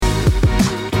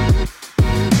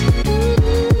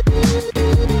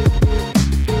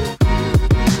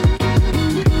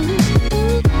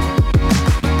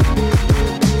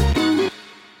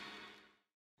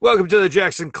Welcome to the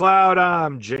Jackson Cloud.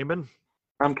 I'm Jamin.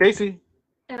 I'm Casey.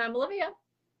 And I'm Olivia.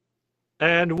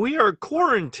 And we are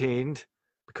quarantined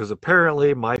because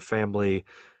apparently my family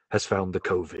has found the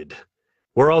COVID.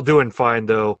 We're all doing fine,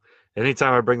 though.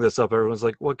 Anytime I bring this up, everyone's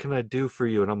like, what can I do for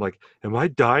you? And I'm like, am I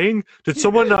dying? Did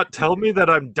someone not tell me that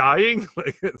I'm dying?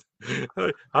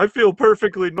 I feel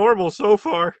perfectly normal so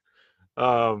far.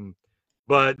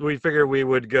 But we figured we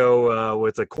would go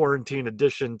with a quarantine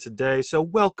edition today. So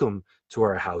welcome to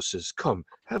our houses. Come,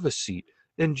 have a seat,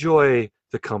 enjoy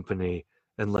the company,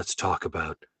 and let's talk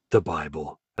about the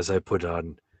Bible as I put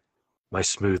on my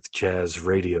smooth jazz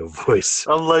radio voice.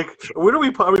 I'm like, are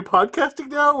we podcasting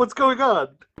now? What's going on?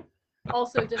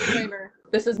 Also, disclaimer,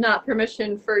 this is not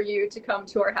permission for you to come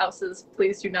to our houses.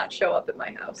 Please do not show up at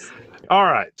my house. All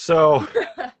right, so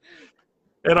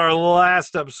in our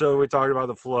last episode, we talked about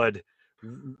the flood.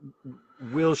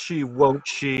 Will she, won't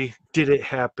she? Did it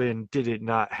happen? Did it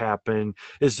not happen?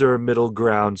 Is there a middle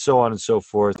ground? So on and so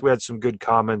forth. We had some good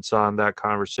comments on that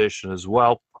conversation as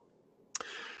well.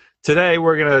 Today,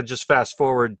 we're going to just fast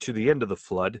forward to the end of the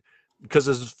flood, because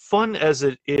as fun as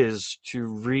it is to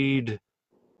read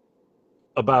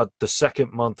about the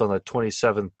second month on the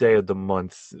 27th day of the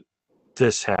month,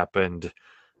 this happened,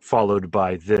 followed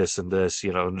by this and this,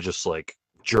 just like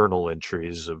journal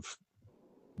entries of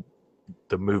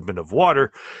the movement of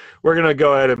water, we're going to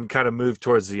go ahead and kind of move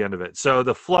towards the end of it. So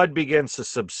the flood begins to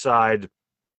subside,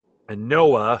 and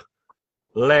Noah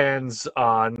lands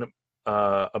on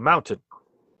a mountain.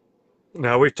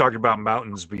 Now, we've talked about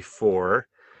mountains before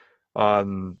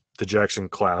on the Jackson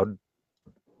Cloud,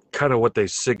 kind of what they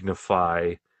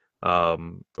signify,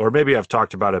 or maybe I've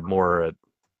talked about it more at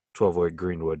 1208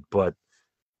 Greenwood, but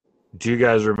do you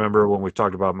guys remember when we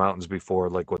talked about mountains before,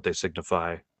 like what they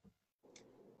signify?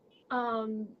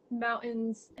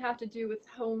 Mountains have to do with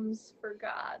homes for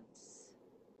gods.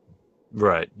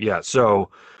 Right, yeah. So,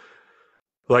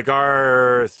 like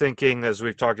our thinking, as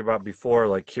we've talked about before,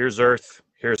 like here's earth,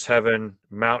 here's heaven,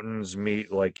 mountains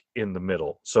meet like in the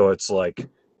middle. So it's like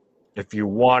if you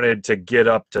wanted to get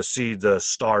up to see the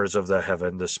stars of the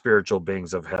heaven, the spiritual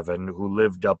beings of heaven who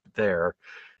lived up there,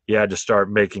 you had to start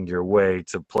making your way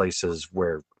to places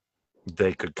where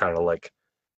they could kind of like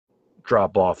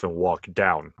drop off and walk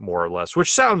down, more or less,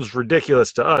 which sounds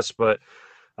ridiculous to us, but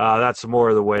that's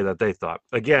more the way that they thought.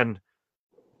 Again,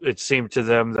 it seemed to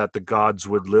them that the gods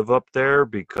would live up there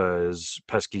because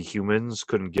pesky humans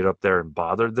couldn't get up there and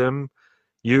bother them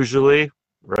usually,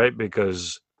 right?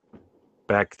 Because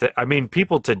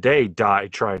people today die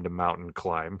trying to mountain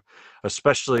climb,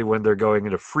 especially when they're going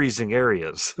into freezing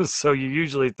areas. So you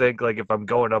usually think, like, if I'm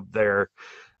going up there,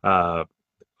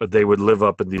 they would live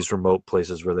up in these remote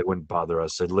places where they wouldn't bother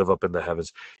us. They'd live up in the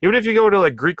heavens. Even if you go into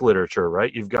like Greek literature,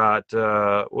 right? You've got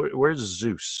where's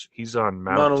Zeus? He's on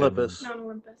Mount Olympus.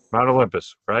 Mount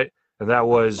Olympus, right? And that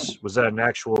was that an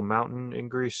actual mountain in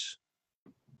Greece?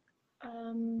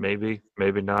 Maybe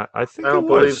not. I think I don't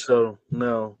believe so.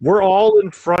 No. We're all in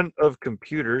front of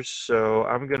computers, so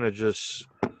I'm gonna just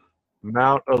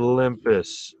Mount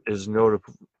Olympus is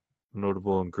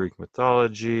notable in Greek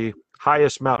mythology.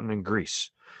 Highest mountain in Greece.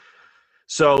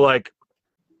 So, like,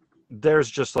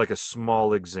 there's just like a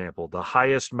small example. The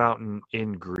highest mountain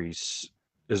in Greece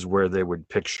is where they would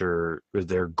picture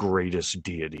their greatest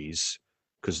deities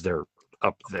because they're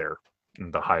up there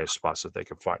in the highest spots that they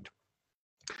can find.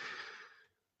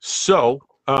 So,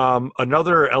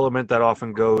 another element that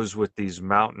often goes with these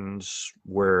mountains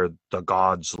where the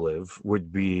gods live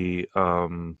would be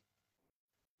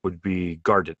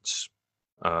gardens.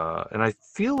 And I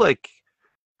feel like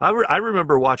I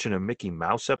remember watching a Mickey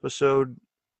Mouse episode.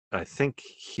 I think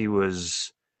he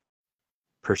was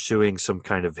pursuing some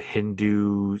kind of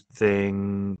Hindu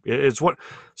thing.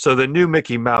 So the new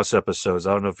Mickey Mouse episodes,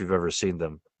 I don't know if you've ever seen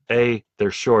them. A, they're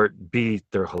short. B,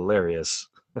 they're hilarious.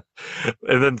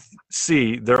 And then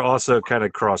C, they're also kind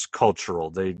of cross-cultural.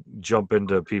 They jump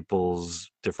into people's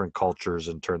different cultures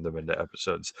and turn them into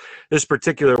episodes. This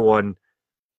particular one,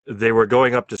 they were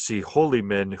going up to see holy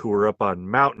men who were up on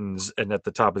mountains, and at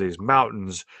the top of these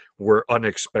mountains were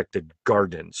unexpected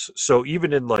gardens. So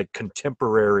even in like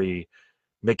contemporary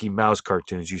Mickey Mouse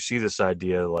cartoons, you see this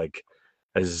idea like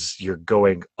as you're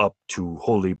going up to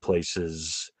holy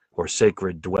places or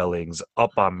sacred dwellings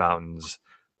up on mountains,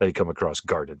 they come across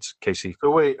gardens. Casey?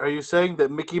 So wait, are you saying that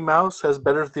Mickey Mouse has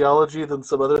better theology than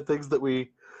some other things that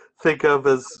we think of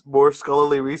as more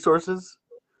scholarly resources?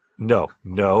 No.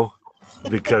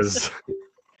 Because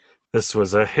this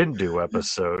was a Hindu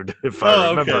episode, if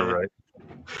I remember right.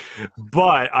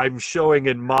 But I'm showing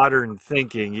in modern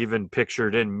thinking, even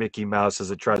pictured in Mickey Mouse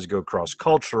as it tries to go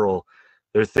cross-cultural,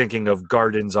 they're thinking of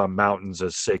gardens on mountains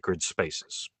as sacred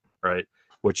spaces. right?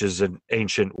 Which is an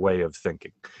ancient way of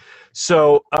thinking.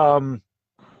 So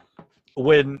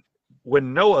when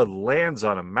Noah lands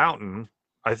on a mountain,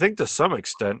 I think to some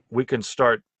extent we can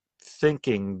start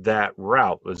thinking that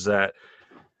route. Is that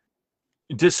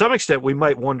to some extent we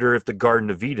might wonder if the Garden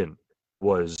of Eden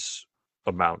was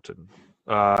a mountain.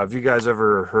 Have you guys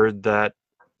ever heard that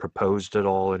proposed at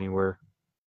all anywhere?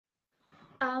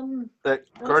 That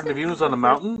Garden of Eden was on a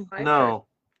mountain? I've No.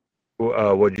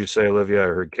 What'd you say, Olivia? I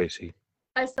heard Casey.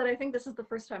 I said I think this is the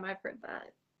first time I've heard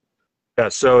that. Yeah,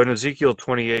 so in Ezekiel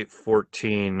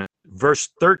 28:14, verse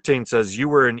 13 says, "You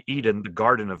were in Eden, the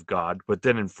garden of God," but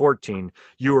then in 14,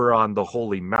 "You were on the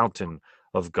holy mountain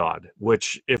of God,"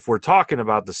 which, if we're talking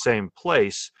about the same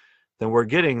place, then we're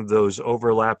getting those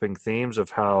overlapping themes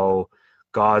of how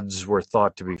gods were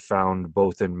thought to be found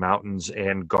both in mountains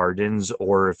and gardens,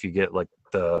 or if you get like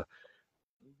the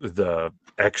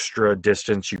extra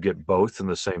distance, you get both in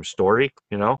the same story,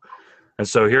 you know? And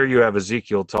so here you have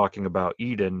Ezekiel talking about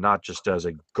Eden, not just as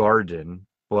a garden,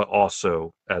 but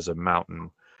also as a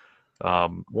mountain.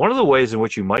 One of the ways in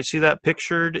which you might see that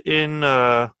pictured in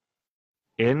the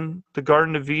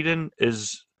Garden of Eden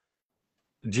is,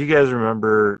 do you guys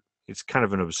remember, it's kind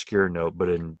of an obscure note, but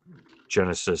in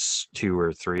Genesis 2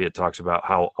 or 3, it talks about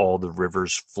how all the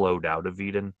rivers flowed out of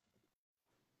Eden.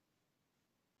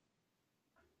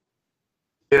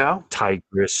 Yeah.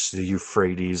 Tigris, the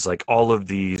Euphrates, like all of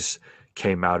these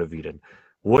came out of Eden.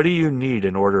 What do you need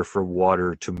in order for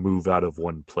water to move out of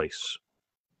one place?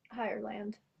 Higher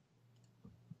land.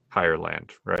 Higher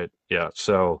land, right? Yeah.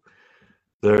 So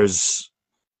there's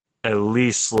at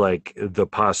least like the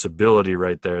possibility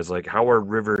right there is like, how are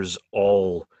rivers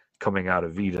all coming out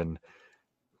of Eden?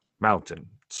 Mountain.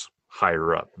 It's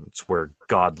higher up. It's where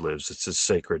God lives. It's his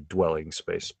sacred dwelling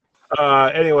space.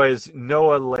 Anyways,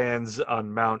 Noah lands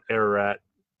on Mount Ararat,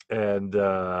 and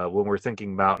when we're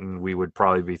thinking mountain, we would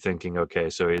probably be thinking, okay,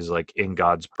 so he's like in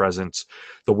God's presence.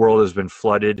 The world has been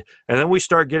flooded, and then we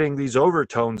start getting these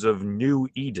overtones of New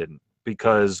Eden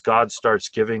because God starts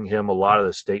giving him a lot of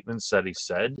the statements that he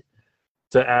said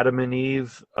to Adam and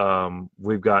Eve.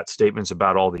 We've got statements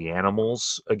about all the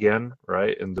animals again,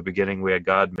 right? In the beginning, we had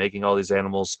God making all these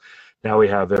animals. Now we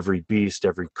have every beast,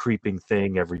 every creeping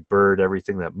thing, every bird,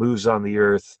 everything that moves on the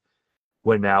earth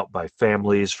went out by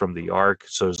families from the ark.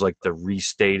 So it's like the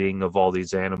restating of all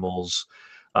these animals.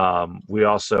 We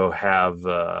also have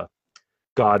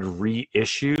God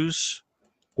reissues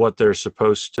what they're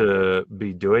supposed to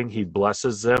be doing. He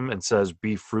blesses them and says,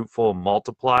 "Be fruitful and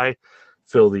multiply,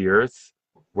 fill the earth."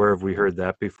 Where have we heard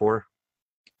that before?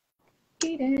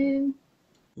 Eden.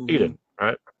 Eden,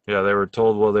 right? Yeah, they were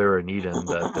told while they were in Eden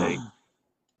that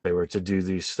they were to do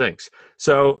these things.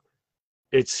 So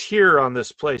it's here on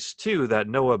this place too that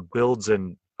Noah builds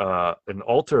an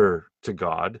altar to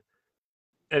God.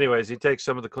 Anyways, he takes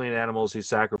some of the clean animals, he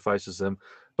sacrifices them,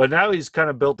 but now he's kind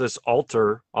of built this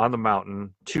altar on the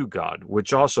mountain to God,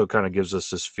 which also kind of gives us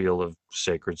this feel of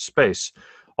sacred space.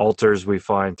 Altars we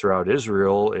find throughout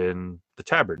Israel in the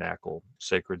tabernacle,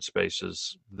 sacred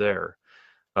spaces there.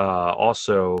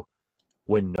 Also,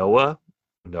 when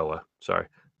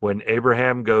when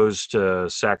Abraham goes to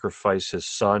sacrifice his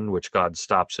son, which God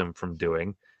stops him from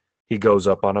doing, he goes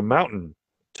up on a mountain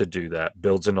to do that,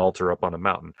 builds an altar up on a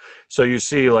mountain. So you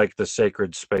see like the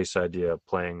sacred space idea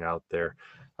playing out there,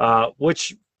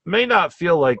 which may not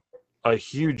feel like a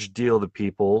huge deal to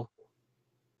people,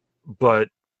 but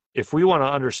if we want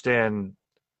to understand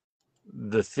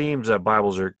the themes that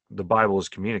the Bible is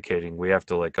communicating, we have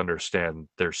to like understand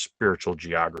their spiritual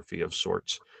geography of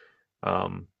sorts.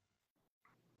 Because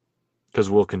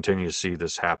we'll continue to see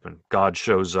this happen. God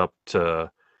shows up to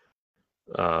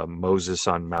Moses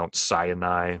on Mount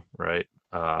Sinai, right?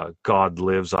 God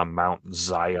lives on Mount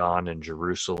Zion in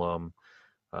Jerusalem.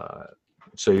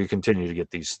 So you continue to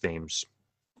get these themes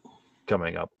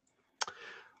coming up.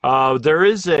 There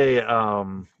is a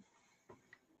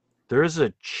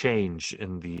change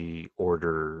in the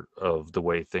order of the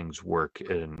way things work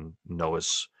in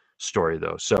Noah's story,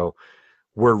 though. So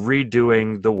we're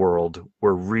redoing the world.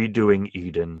 We're redoing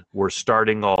Eden. We're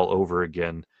starting all over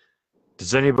again.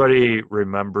 Does anybody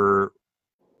remember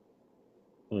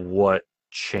what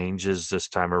changes this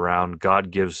time around?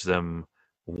 God gives them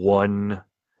one,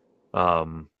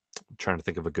 I'm trying to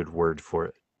think of a good word for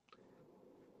it.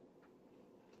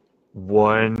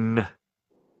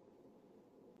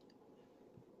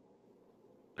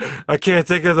 I can't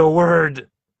think of the word.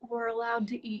 We're allowed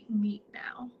to eat meat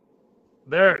now.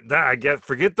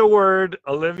 Forget the word.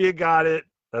 Olivia got it.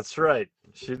 That's right.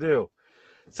 She do.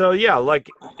 So yeah, like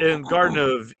in Garden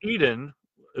of Eden,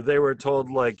 they were told,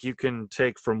 like, you can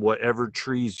take from whatever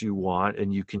trees you want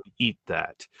and you can eat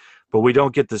that. But we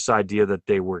don't get this idea that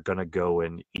they were going to go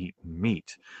and eat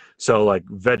meat. So, like,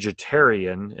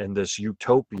 vegetarian and this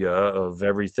utopia of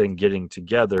everything getting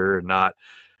together and not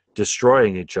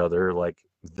destroying each other, like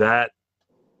that,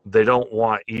 they don't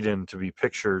want Eden to be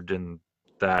pictured in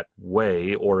that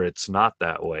way, or it's not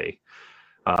that way.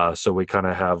 So we kind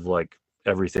of have like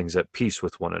everything's at peace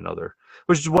with one another,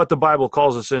 which is what the Bible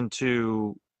calls us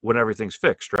into when everything's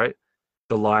fixed, right?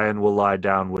 The lion will lie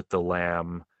down with the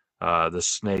lamb. The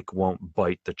snake won't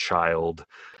bite the child.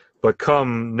 But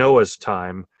come Noah's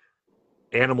time,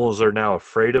 animals are now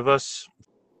afraid of us.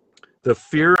 The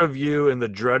fear of you and the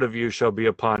dread of you shall be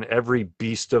upon every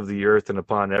beast of the earth and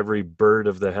upon every bird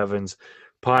of the heavens,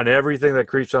 upon everything that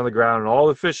creeps on the ground and all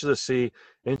the fish of the sea.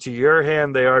 Into your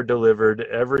hand they are delivered.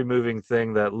 Every moving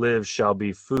thing that lives shall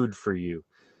be food for you.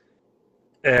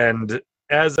 And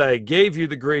as I gave you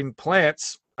the green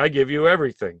plants, I give you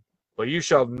everything. But you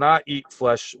shall not eat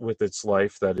flesh with its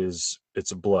life, that is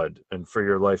its blood. And for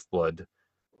your lifeblood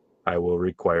I will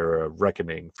require a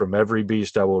reckoning. From every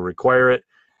beast I will require it,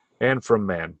 and from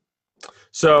man.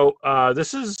 So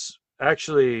this is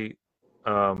actually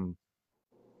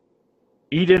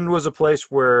Eden was a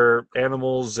place where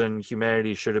animals and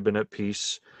humanity should have been at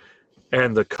peace.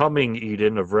 And the coming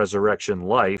Eden of resurrection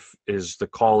life is the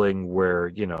calling where,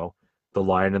 you know, the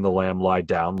lion and the lamb lie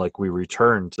down, like we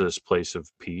return to this place of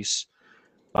peace.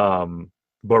 But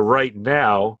right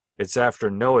now, it's after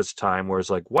Noah's time where it's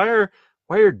like, why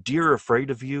are deer afraid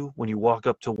of you when you walk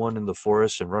up to one in the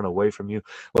forest and run away from you?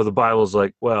 Well, the Bible's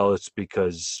like, well, it's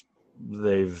because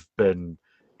we've been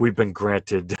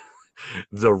granted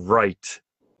the right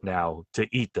now to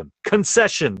eat them.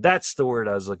 Concession, that's the word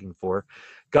I was looking for.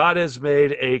 God has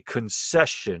made a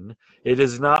concession. It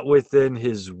is not within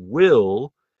his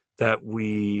will that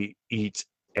we eat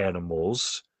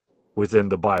animals within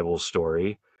the Bible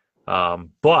story,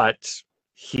 but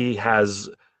he has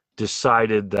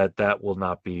decided that that will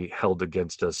not be held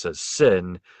against us as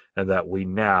sin, and that we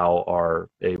now are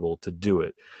able to do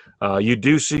it. You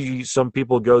do see some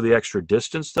people go the extra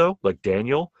distance, though, like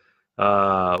Daniel.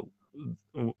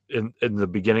 In the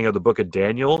beginning of the book of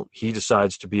Daniel, he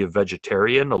decides to be a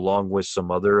vegetarian along with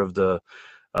some other of the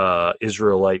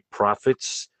Israelite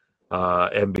prophets.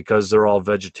 And because they're all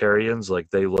vegetarians, like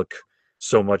they look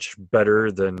so much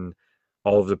better than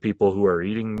all of the people who are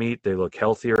eating meat. They look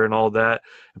healthier and all that.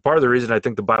 And part of the reason I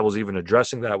think the Bible's even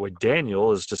addressing that with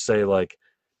Daniel is to say, like,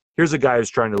 here's a guy who's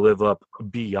trying to live up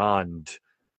beyond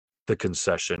the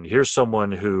concession. Here's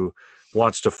someone who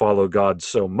wants to follow God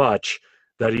so much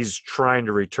that he's trying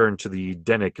to return to the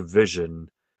Edenic vision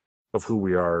of who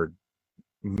we are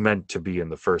meant to be in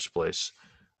the first place.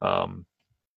 And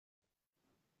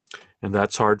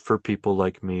that's hard for people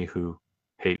like me who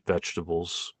hate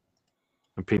vegetables,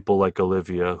 and people like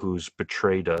Olivia, who's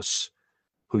betrayed us,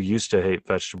 who used to hate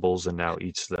vegetables and now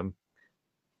eats them.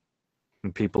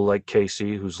 And people like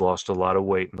Casey, who's lost a lot of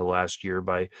weight in the last year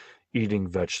by eating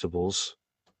vegetables.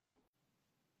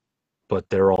 But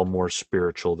they're all more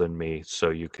spiritual than me,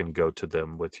 so you can go to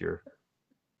them with your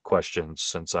questions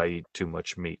since I eat too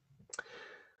much meat.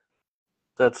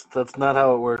 That's not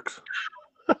how it works.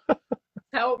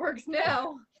 How it works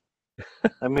now.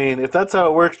 I mean, if that's how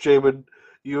it works, Jamin,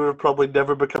 you would have probably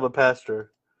never become a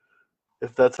pastor.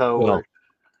 If that's how it works.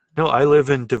 No, I live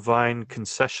in divine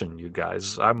concession, you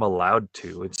guys. I'm allowed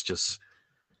to. It's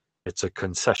a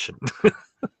concession.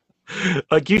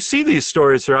 Like, you see these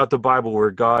stories throughout the Bible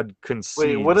where God concedes.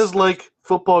 Wait, what does like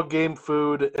football game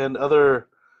food and other,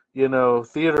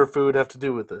 theater food have to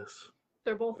do with this?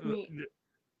 They're both meat.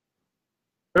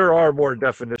 There are more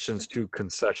definitions to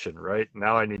concession, right?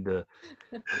 Now I need to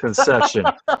concession.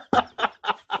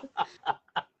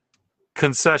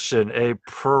 Concession, a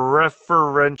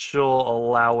preferential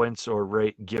allowance or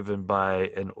rate given by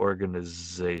an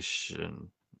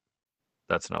organization.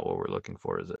 That's not what we're looking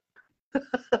for, is it?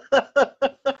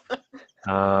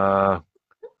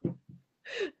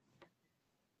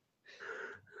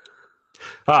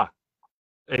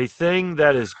 A thing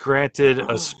that is granted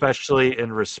especially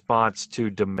in response to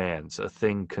demands, a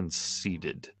thing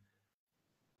conceded.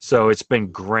 So it's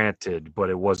been granted, but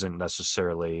it wasn't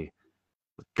necessarily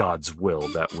God's will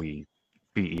that we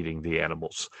be eating the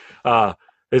animals.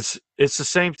 It's the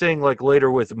same thing like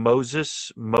later with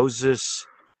Moses.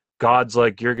 God's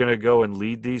like, you're going to go and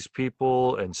lead these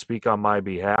people and speak on my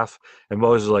behalf. And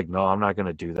Moses is like, no, I'm not going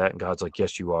to do that. And God's like,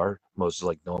 yes, you are. Moses is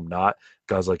like, no, I'm not.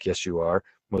 God's like, yes, you are.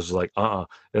 Moses is like,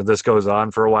 And this goes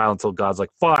on for a while until God's like,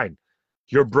 fine,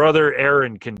 your brother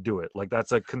Aaron can do it. Like,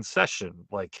 that's a concession.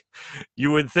 Like,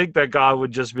 you would think that God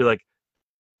would just be like,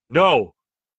 no,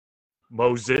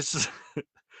 Moses,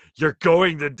 you're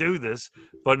going to do this.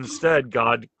 But instead,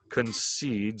 God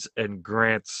concedes and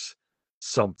grants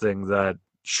something that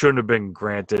shouldn't have been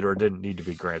granted or didn't need to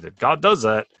be granted. God does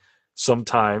that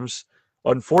sometimes.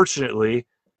 Unfortunately,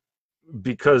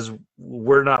 because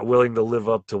we're not willing to live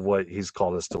up to what he's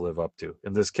called us to live up to.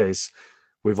 In this case,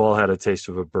 we've all had a taste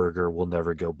of a burger. We'll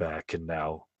never go back, and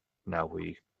now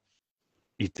we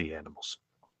eat the animals.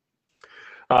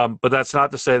 But that's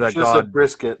not to say that Should have said God.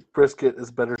 brisket. Brisket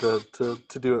is better to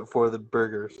do it for than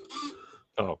burgers.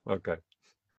 Oh, okay.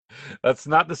 That's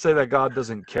not to say that God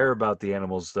doesn't care about the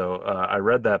animals, though. I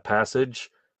read that passage,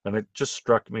 and it just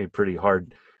struck me pretty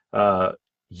hard.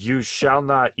 You shall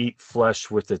not eat flesh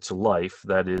with its life,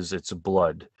 that is, its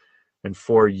blood. And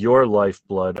for your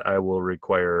lifeblood, I will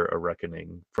require a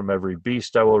reckoning. From every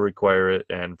beast, I will require it,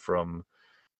 and from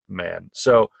man.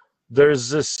 So there's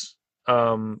this: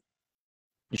 you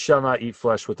shall not eat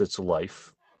flesh with its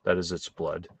life, that is, its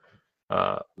blood.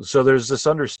 So there's this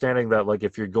understanding that, like,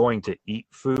 if you're going to eat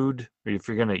food, or if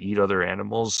you're going to eat other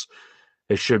animals,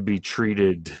 it should be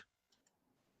treated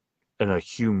in a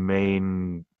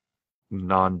humane,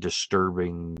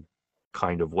 non-disturbing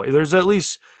kind of way. There's at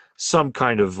least some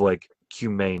kind of like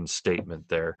humane statement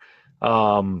there.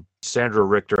 Sandra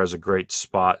Richter has a great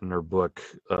spot in her book,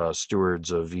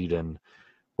 Stewards of Eden,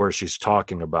 where she's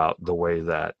talking about the way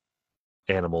that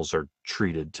animals are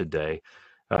treated today,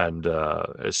 and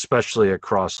especially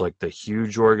across like the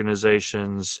huge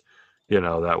organizations,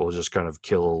 that will just kind of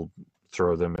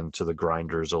throw them into the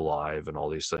grinders alive and all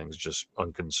these things, just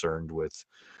unconcerned with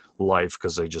life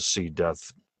because they just see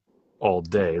death all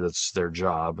day. That's their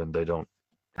job, and they don't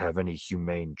have any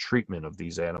humane treatment of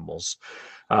these animals.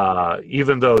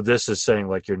 Even though this is saying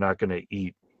like you're not going to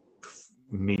eat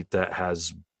meat that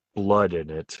has blood in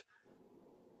it,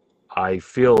 I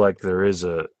feel like there is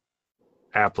a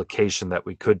application that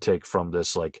we could take from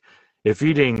this. Like, if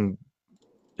eating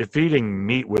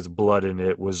meat with blood in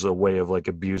it was a way of like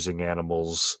abusing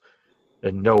animals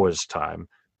in Noah's time,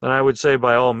 then I would say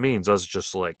by all means us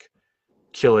just like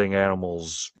killing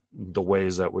animals the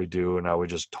ways that we do, and I would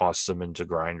just toss them into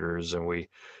grinders and we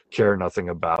care nothing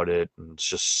about it, and it's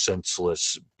just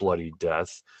senseless bloody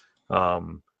death.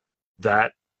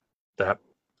 That that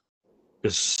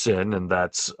is sin, and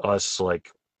that's us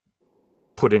like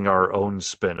putting our own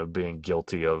spin of being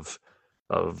guilty of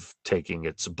taking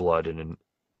its blood in an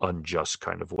unjust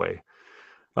kind of way.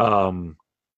 And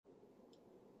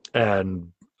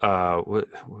what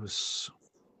was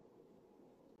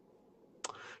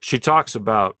she talks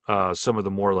about some of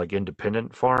the more like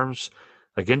independent farms.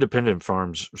 Like, independent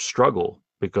farms struggle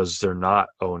because they're not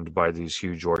owned by these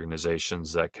huge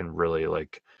organizations that can really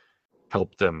like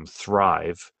help them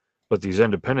thrive. But these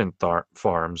independent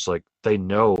farms, like, they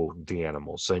know the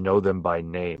animals, they know them by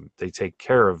name, they take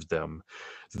care of them,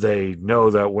 they know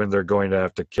that when they're going to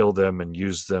have to kill them and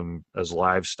use them as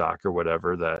livestock or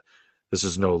whatever, that this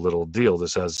is no little deal.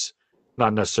 This has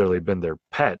not necessarily been their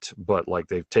pet, but like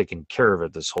they've taken care of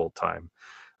it this whole time.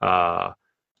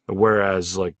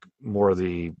 Whereas like more of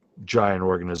the giant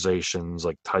organizations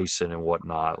like Tyson and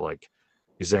whatnot, like,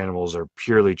 these animals are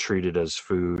purely treated as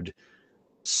food.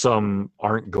 Some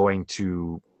aren't going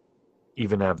to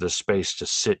even have the space to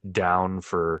sit down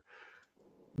for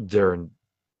their,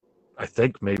 I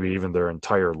think maybe even their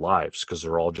entire lives, because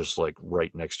they're all just like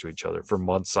right next to each other for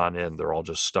months on end. They're all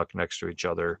just stuck next to each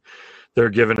other. They're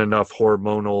given enough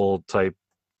hormonal type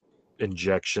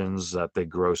injections that they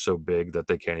grow so big that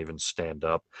they can't even stand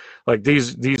up. Like,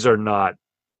 these are not,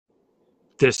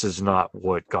 this is not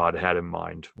what God had in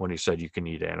mind when he said you can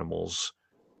eat animals.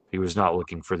 He was not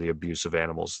looking for the abuse of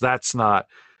animals. That's not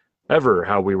ever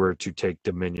how we were to take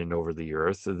dominion over the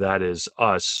earth. That is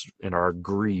us in our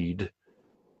greed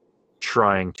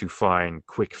trying to find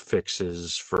quick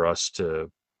fixes for us to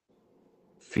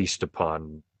feast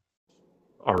upon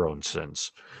our own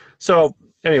sins. So,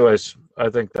 anyways, I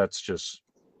think that's just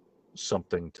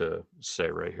something to say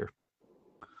right here.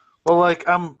 Well, like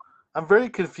I'm very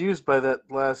confused by that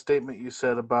last statement you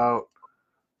said about,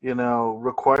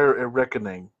 require a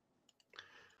reckoning.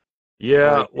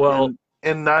 Yeah, Like well,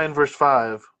 in 9 verse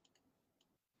 5.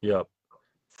 yep.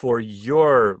 For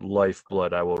your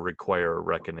lifeblood, I will require a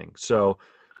reckoning. So,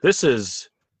 this is,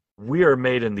 we are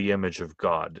made in the image of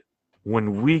God.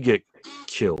 When we get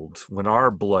killed, when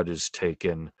our blood is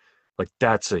taken, like,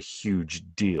 that's a huge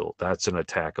deal. That's an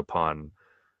attack upon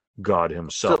God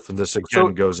himself. And this again so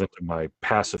goes into my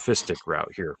pacifistic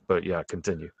route here. But yeah,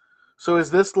 continue. so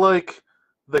is this like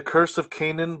the curse of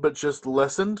Canaan but just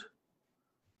lessened?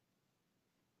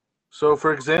 So,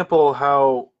 for example,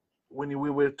 how when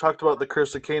we talked about the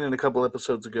curse of Canaan a couple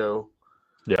episodes ago,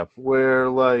 Yeah. where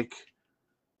like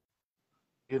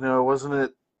wasn't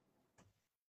it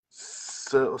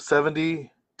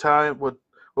 70 time? What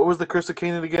was the curse of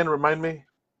Canaan again? Remind me.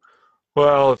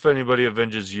 Well, if anybody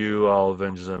avenges you, I'll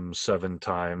avenge them 7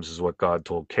 times, is what God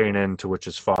told Canaan, to which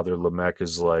his father Lamech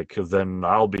is like, then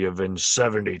I'll be avenged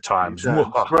 70 times.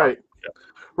 Right.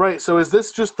 Right. So is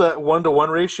this just that 1-to-1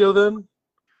 ratio then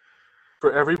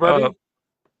for everybody?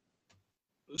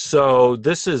 So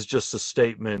this is just a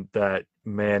statement that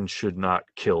man should not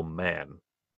kill man.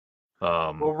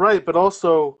 Well, right, but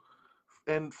also,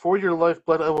 and for your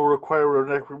lifeblood I will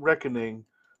require a reckoning.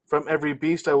 From every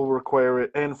beast I will require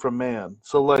it, and from man.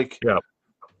 So, like, Yeah.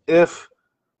 if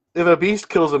a beast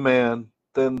kills a man,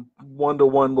 then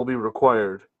 1-to-1 will be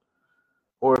required.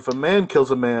 Or if a man kills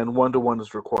a man, 1-to-1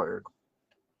 is required.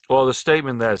 Well, the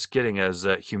statement that it's getting at is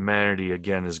that humanity,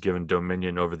 again, is given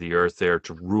dominion over the earth. They are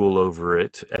to rule over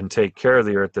it and take care of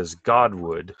the earth as God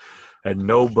would. And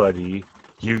nobody,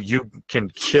 you can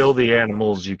kill the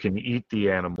animals, you can eat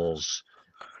the animals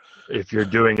if you're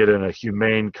doing it in a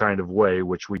humane kind of way,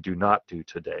 which we do not do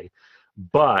today.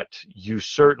 But you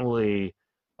certainly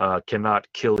cannot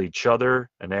kill each other,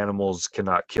 and animals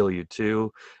cannot kill you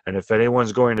too. And if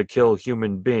anyone's going to kill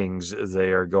human beings,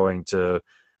 they are going to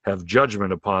have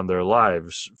judgment upon their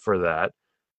lives for that,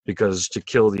 because to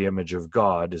kill the image of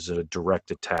God is a direct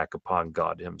attack upon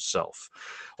God himself.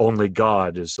 Only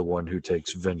God is the one who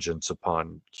takes vengeance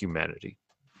upon humanity.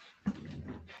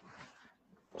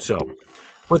 So,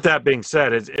 with that being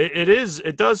said,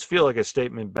 it does feel like a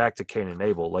statement back to Cain and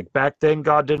Abel. Like, back then,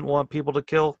 God didn't want people to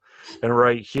kill, and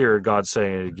right here, God's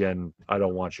saying it again, I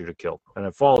don't want you to kill. And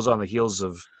it falls on the heels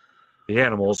of the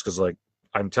animals, because, like,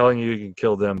 I'm telling you, you can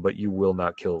kill them, but you will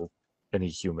not kill any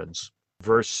humans.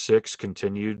 Verse 6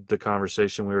 continued the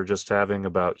conversation we were just having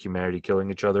about humanity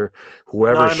killing each other.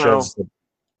 Whoever sheds the...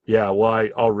 Yeah, well,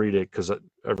 I'll read it because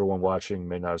everyone watching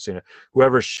may not have seen it.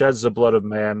 Whoever sheds the blood of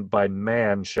man, by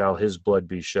man shall his blood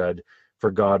be shed,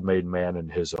 for God made man in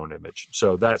his own image.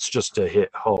 So that's just to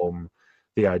hit home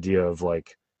the idea of,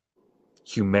 like,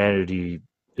 humanity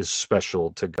is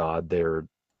special to God. They're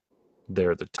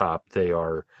the top. They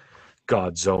are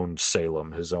God's own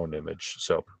Salem, his own image.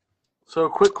 So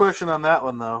quick question on that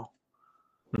one, though,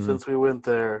 since we went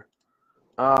there.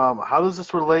 How does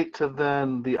this relate to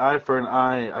then the eye for an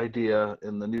eye idea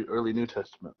in the early New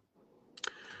Testament?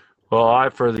 Well, eye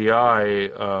for the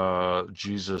eye,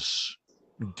 Jesus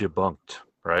debunked,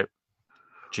 right?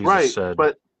 Jesus said,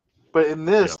 but in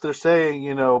this, they're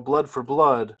saying, blood for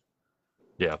blood.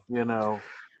 Yeah.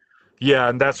 Yeah,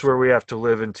 and that's where we have to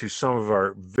live into some of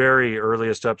our very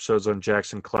earliest episodes on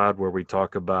Jackson Cloud, where we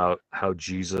talk about how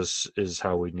Jesus is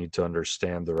how we need to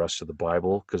understand the rest of the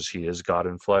Bible, because he is God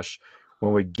in flesh.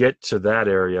 When we get to that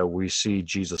area, we see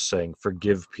Jesus saying,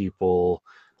 forgive people,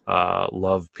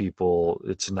 love people.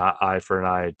 It's not eye for an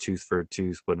eye, tooth for a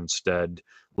tooth, but instead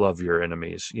love your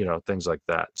enemies, things like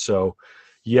that. So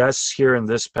yes, here in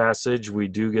this passage, we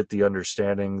do get the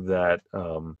understanding that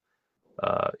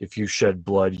if you shed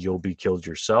blood, you'll be killed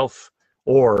yourself,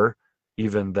 or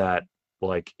even that,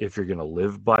 like, if you're going to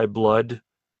live by blood,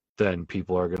 then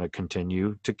people are going to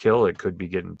continue to kill. It could be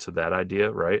getting to that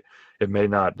idea, right? It may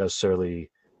not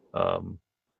necessarily go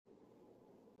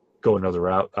another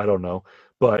route. I don't know.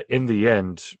 But in the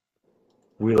end,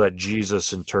 we let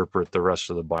Jesus interpret the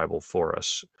rest of the Bible for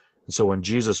us. And so when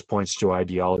Jesus points to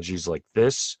ideologies like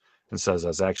this and says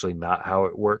that's actually not how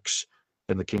it works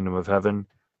in the kingdom of heaven,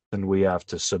 then we have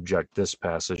to subject this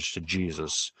passage to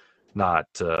Jesus, not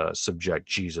subject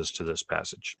Jesus to this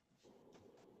passage.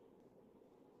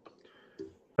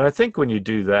 And I think when you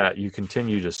do that, you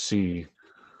continue to see,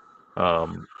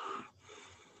 though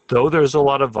there's a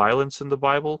lot of violence in the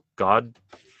Bible,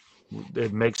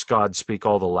 it makes God speak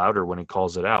all the louder when he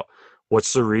calls it out.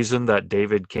 What's the reason that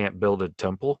David can't build a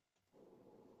temple?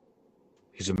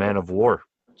 He's a man of war.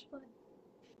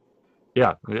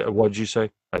 Yeah, what'd you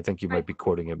say? I think you might be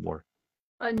quoting him more.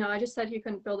 No, I just said he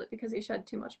couldn't build it because he shed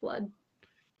too much blood.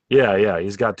 Yeah,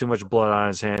 he's got too much blood on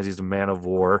his hands. He's a man of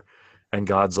war. And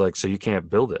God's like, so you can't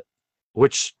build it.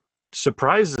 Which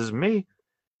surprises me.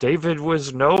 David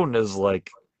was known as, like,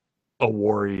 a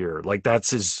warrior. Like, that's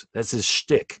his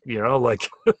shtick, like,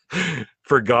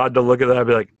 for God to look at that and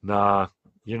be like, nah,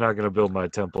 you're not going to build my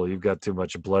temple. You've got too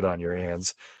much blood on your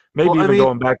hands. Maybe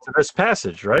going back to this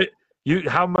passage, right?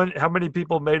 How many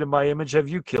people made in my image have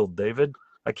you killed, David?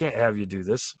 I can't have you do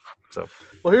this. So,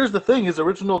 well, here's the thing: his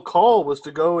original call was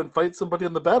to go and fight somebody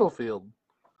on the battlefield.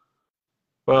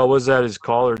 Well, was that his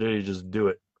call, or did he just do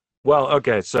it? Well,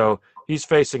 okay, so he's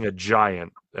facing a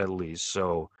giant at least.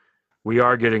 So we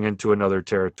are getting into another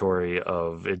territory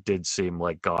of, it did seem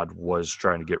like God was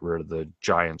trying to get rid of the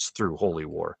giants through holy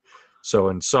war. So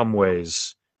in some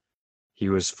ways, He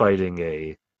was fighting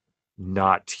a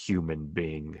not human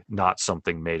being, not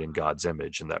something made in God's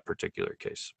image in that particular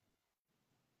case.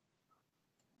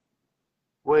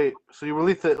 Wait, so you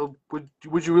really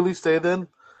would you really say then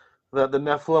that the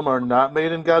Nephilim are not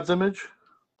made in God's image?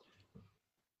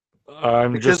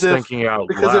 I'm just thinking out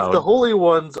because loud. if the holy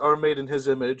ones are made in His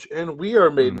image and we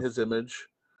are made in His image,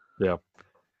 yeah,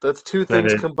 that's two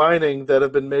things combining that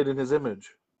have been made in His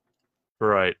image.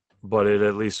 Right, but it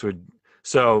at least would.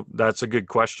 So that's a good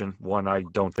question. One I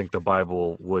don't think the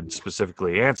Bible would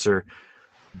specifically answer,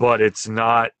 but it's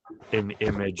not an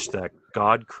image that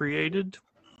God created.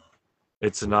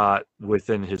 It's not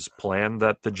within His plan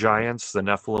that the giants, the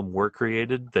Nephilim, were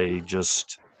created. They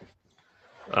just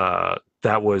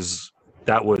that was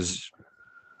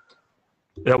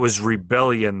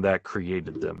rebellion that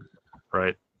created them,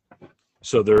 right?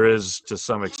 So there is, to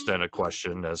some extent, a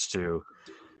question as to,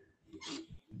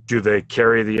 do they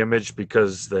carry the image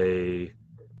because they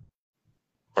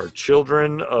are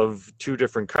children of two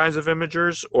different kinds of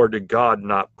imagers, or did God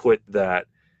not put that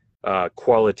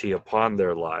quality upon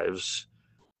their lives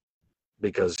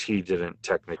because He didn't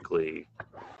technically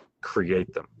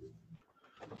create them?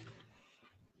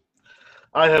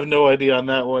 I have no idea on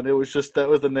that one. It was just that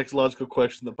was the next logical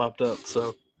question that popped up.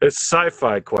 So it's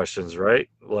sci-fi questions, right?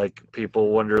 Like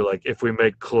people wonder, like, if we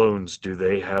make clones, do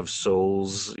they have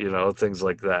souls? You know, things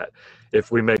like that.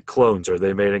 If we make clones, are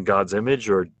they made in God's image,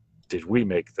 or did we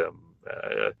make them?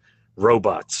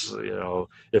 Robots, you know,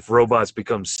 if robots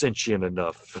become sentient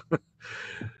enough,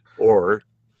 or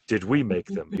did we make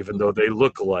them, even though they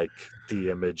look like the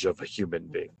image of a human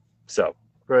being? So,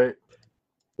 right.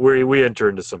 We enter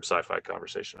into some sci-fi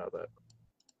conversation out of that.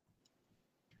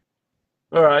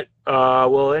 All right.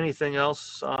 Well, anything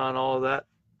else on all of that?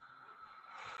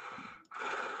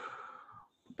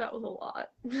 That was a lot.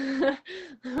 That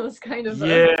was kind of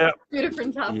two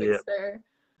different topics there.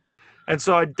 And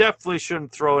so I definitely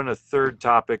shouldn't throw in a third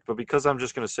topic, but because I'm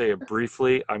just going to say it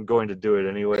briefly, I'm going to do it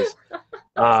anyways.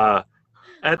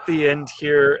 At the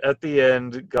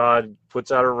end, God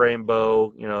puts out a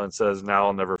rainbow, you know, and says, "Now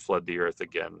I'll never flood the earth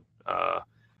again."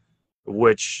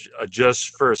 Which,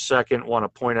 just for a second, want to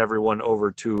point everyone over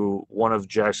to one of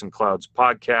Jackson Cloud's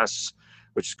podcasts,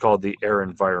 which is called The Air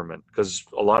Environment, because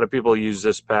a lot of people use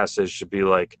this passage to be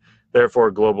like, therefore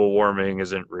global warming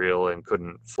isn't real and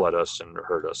couldn't flood us and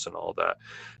hurt us and all that.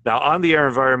 Now, on The Air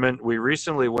Environment, we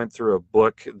recently went through a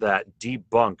book that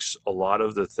debunks a lot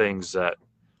of the things that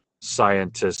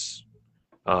scientists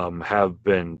have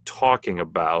been talking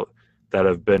about that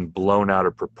have been blown out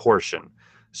of proportion.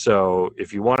 So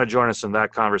if you want to join us in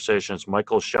that conversation, it's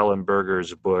Michael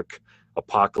Schellenberger's book,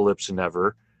 Apocalypse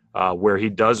Never, where he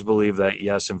does believe that,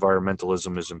 yes,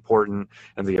 environmentalism is important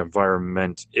and the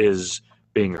environment is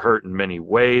being hurt in many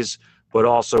ways, but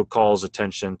also calls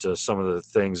attention to some of the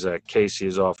things that Casey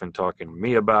is often talking to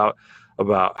me about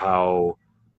how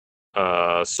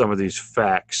some of these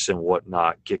facts and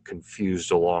whatnot get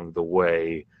confused along the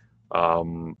way,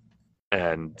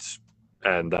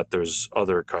 and that there's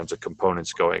other kinds of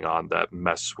components going on that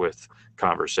mess with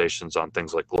conversations on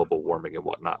things like global warming and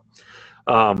whatnot.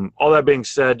 All that being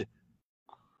said,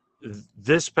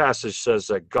 this passage says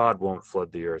that God won't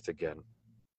flood the earth again.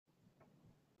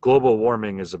 Global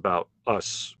warming is about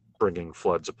us bringing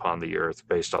floods upon the earth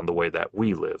based on the way that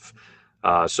we live.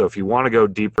 So if you want to go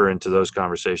deeper into those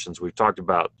conversations, we've talked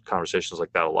about conversations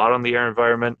like that a lot on The Air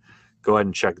Environment. Go ahead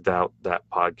and check out that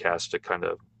podcast to kind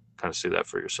of see that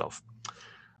for yourself.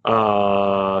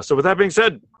 So with that being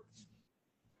said,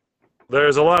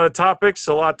 there's a lot of topics,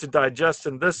 a lot to digest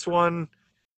in this one.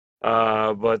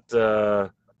 But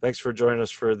thanks for joining us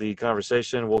for the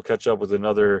conversation. We'll catch up with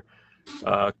another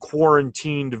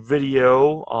quarantined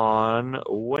video on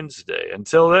Wednesday.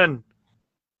 Until then,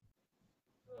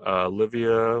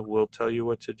 Olivia will tell you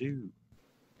what to do.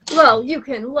 Well, you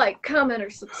can like, comment, or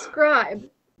subscribe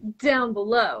down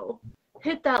below.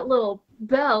 Hit that little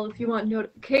bell if you want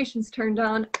notifications turned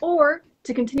on, or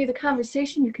to continue the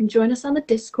conversation, you can join us on the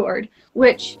Discord,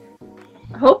 which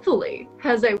hopefully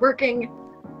has a working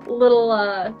little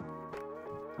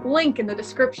link in the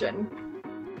description.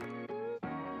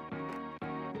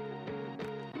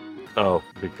 Oh,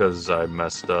 because I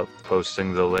messed up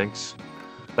posting the links?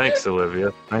 Thanks,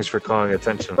 Olivia. Thanks for calling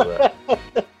attention to that.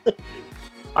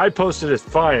 I posted it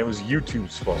fine. It was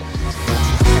YouTube's fault.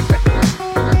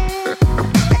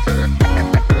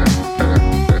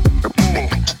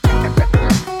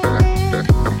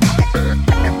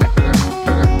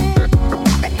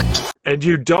 And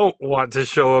you don't want to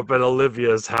show up at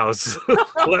Olivia's house.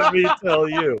 Let me tell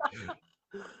you.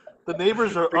 The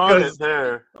neighbors are on Because- it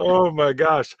there. Oh my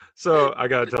gosh. So I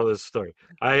gotta tell this story.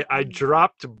 I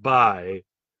dropped by.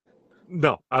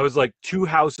 No, I was like 2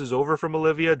 houses over from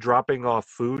Olivia dropping off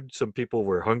food. Some people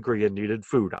were hungry and needed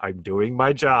food. I'm doing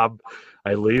my job.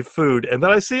 I leave food. And then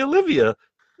I see Olivia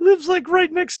lives like right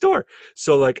next door.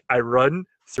 So like I run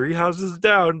 3 houses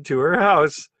down to her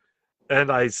house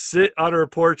and I sit on her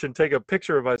porch and take a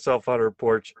picture of myself on her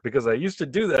porch because I used to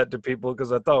do that to people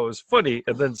because I thought it was funny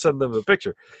and then send them a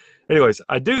picture. Anyways,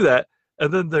 I do that.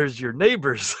 And then there's your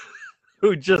neighbors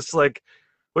who just like,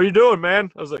 what are you doing, man?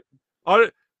 I was like,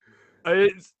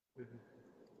 I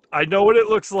know what it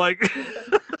looks like,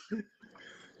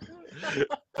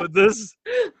 but this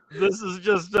is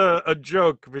just a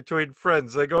joke between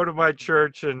friends. They go to my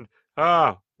church and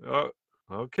okay,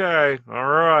 all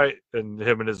right, and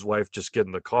him and his wife just get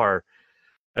in the car,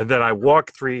 and then I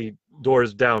walk 3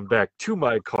 doors down back to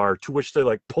my car, to which they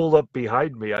like pull up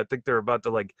behind me. I think they're about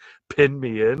to like pin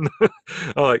me in.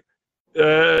 I'm like,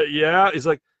 yeah. He's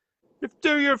like, if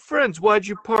they're your friends, why'd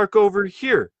you park over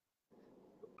here?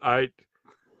 I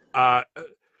know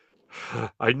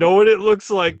what it looks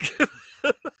like.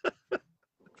 I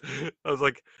was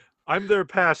like, I'm their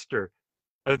pastor.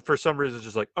 And for some reason, it's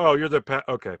just like, oh, you're their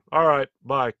okay. All right,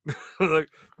 bye. I was like,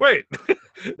 wait,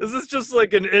 is this just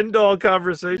like an end-all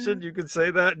conversation? You can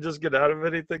say that and just get out of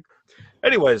anything?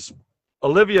 Anyways,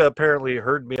 Olivia apparently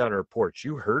heard me on her porch.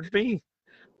 You heard me?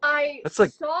 I That's like-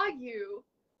 saw you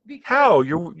because How?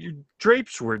 Your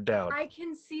drapes were down. I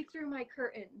can see through my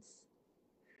curtains.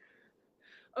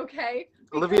 Okay?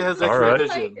 Olivia has Because the X-ray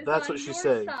light vision. is That's on what she's your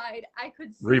saying. Side. I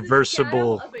could see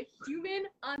Reversible. the shadow of a human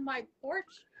on my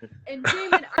porch. And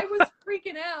Damon, I was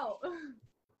freaking out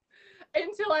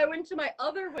until I went to my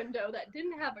other window that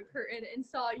didn't have a curtain and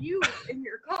saw you in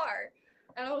your car.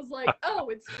 And I was like, oh,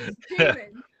 it's just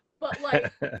Damon. But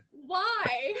like,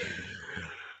 why?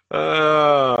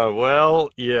 Well,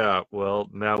 yeah. Well,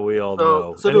 now we all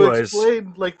know. So to Anyways,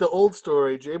 explain like the old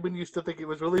story, Jabin used to think it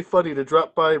was really funny to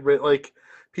drop by like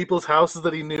people's houses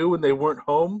that he knew when they weren't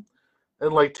home,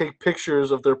 and like take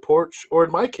pictures of their porch, or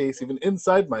in my case, even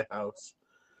inside my house,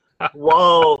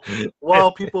 while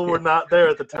people were not there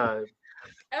at the time.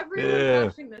 Everyone Yeah.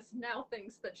 watching this now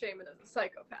thinks that Shaman is a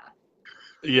psychopath.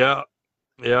 yeah.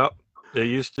 It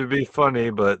used to be funny,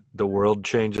 but the world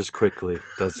changes quickly,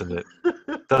 doesn't it?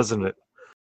 Doesn't it?